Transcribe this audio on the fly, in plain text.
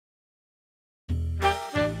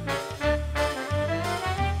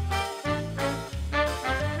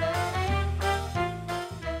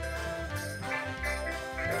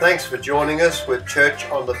Thanks for joining us with Church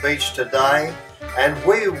on the Beach today, and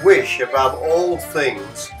we wish above all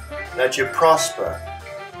things that you prosper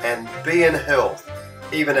and be in health,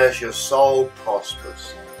 even as your soul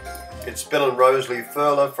prospers. It's Bill and Rosalie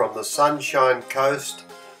Furler from the Sunshine Coast,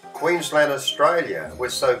 Queensland, Australia. We're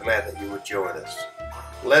so glad that you would join us.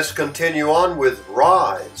 Let's continue on with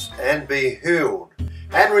Rise and Be Healed.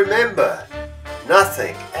 And remember,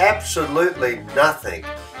 nothing, absolutely nothing,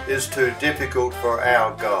 is too difficult for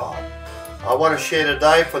our God. I want to share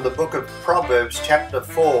today from the book of Proverbs chapter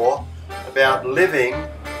 4 about living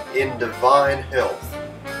in divine health.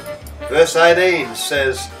 Verse 18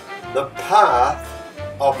 says, "The path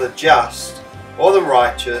of the just or the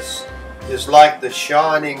righteous is like the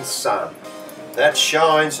shining sun that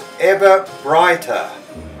shines ever brighter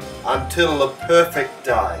until the perfect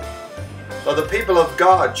day." So the people of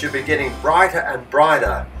God should be getting brighter and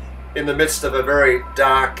brighter in the midst of a very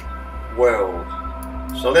dark world.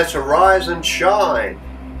 So let's arise and shine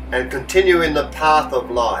and continue in the path of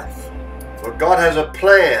life. For God has a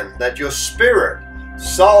plan that your spirit,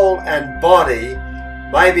 soul and body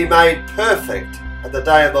may be made perfect at the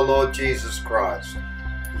day of the Lord Jesus Christ.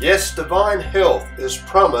 Yes, divine health is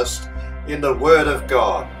promised in the Word of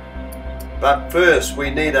God. But first we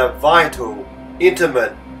need a vital,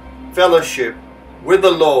 intimate fellowship with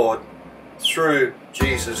the Lord through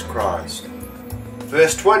Jesus Christ.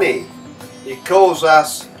 Verse 20, He calls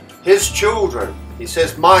us His children. He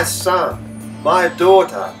says, "My son, my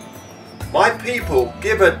daughter, my people,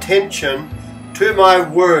 give attention to my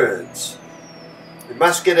words." We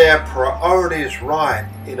must get our priorities right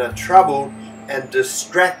in a troubled and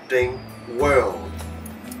distracting world.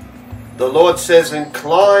 The Lord says,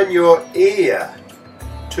 "Incline your ear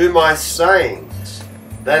to my sayings."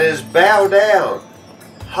 That is, bow down,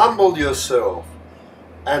 humble yourself,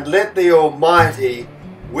 and let the Almighty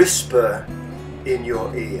whisper in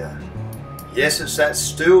your ear. Yes, it's that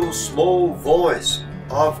still small voice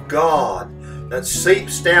of God that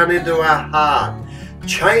seeps down into our heart,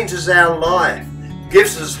 changes our life,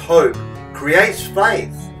 gives us hope, creates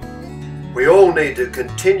faith. We all need to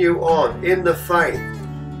continue on in the faith,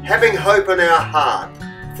 having hope in our heart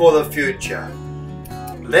for the future.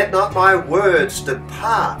 "Let not my words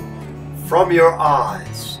depart from your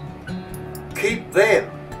eyes." Keep them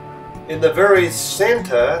in the very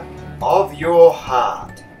center of your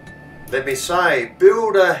heart. Let me say,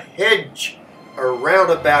 build a hedge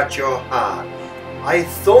around about your heart, a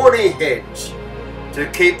thorny hedge to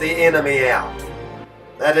keep the enemy out.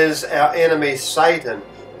 That is our enemy Satan,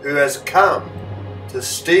 who has come to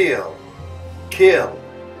steal, kill,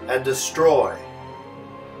 and destroy.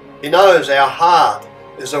 He knows our heart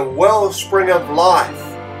is a wellspring of life,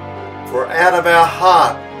 for out of our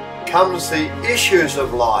heart comes the issues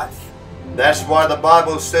of life. That's why the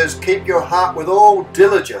Bible says, "Keep your heart with all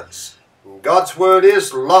diligence." God's word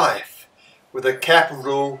is life with a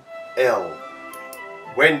capital L.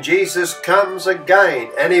 When Jesus comes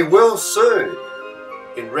again, and He will soon,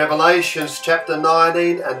 in Revelations chapter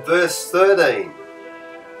 19 and verse 13,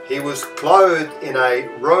 He was clothed in a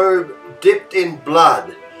robe dipped in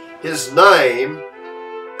blood, His name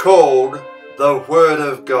called the Word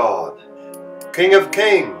of God, King of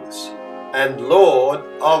Kings and Lord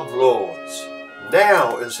of Lords.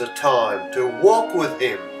 Now is the time to walk with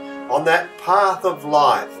Him on that path of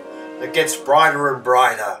life that gets brighter and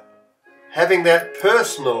brighter, having that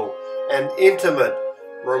personal and intimate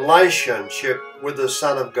relationship with the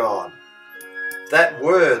Son of God. That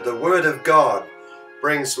Word, the Word of God,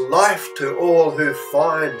 brings life to all who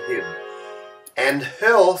find Him, and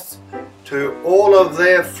health to all of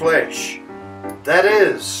their flesh, that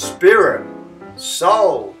is, spirit,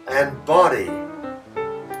 soul, and body.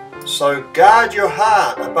 So guard your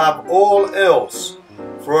heart above all else,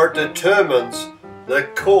 for it determines the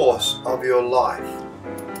course of your life.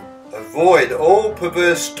 Avoid all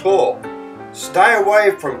perverse talk, stay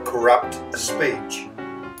away from corrupt speech,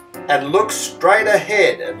 and look straight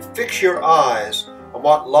ahead and fix your eyes on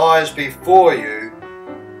what lies before you,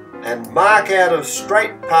 and mark out a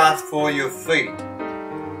straight path for your feet.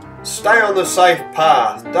 Stay on the safe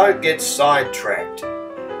path, don't get sidetracked.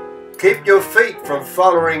 Keep your feet from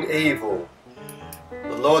following evil.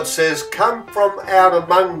 The Lord says, "Come from out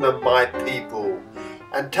among them, my people,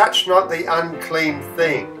 and touch not the unclean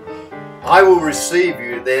thing. I will receive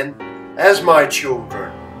you then as my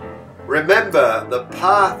children." Remember, the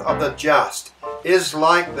path of the just is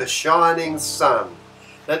like the shining sun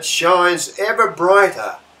that shines ever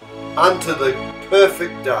brighter unto the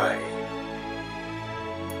perfect day.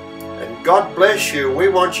 And God bless you. We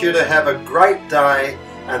want you to have a great day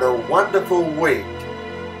and a wonderful week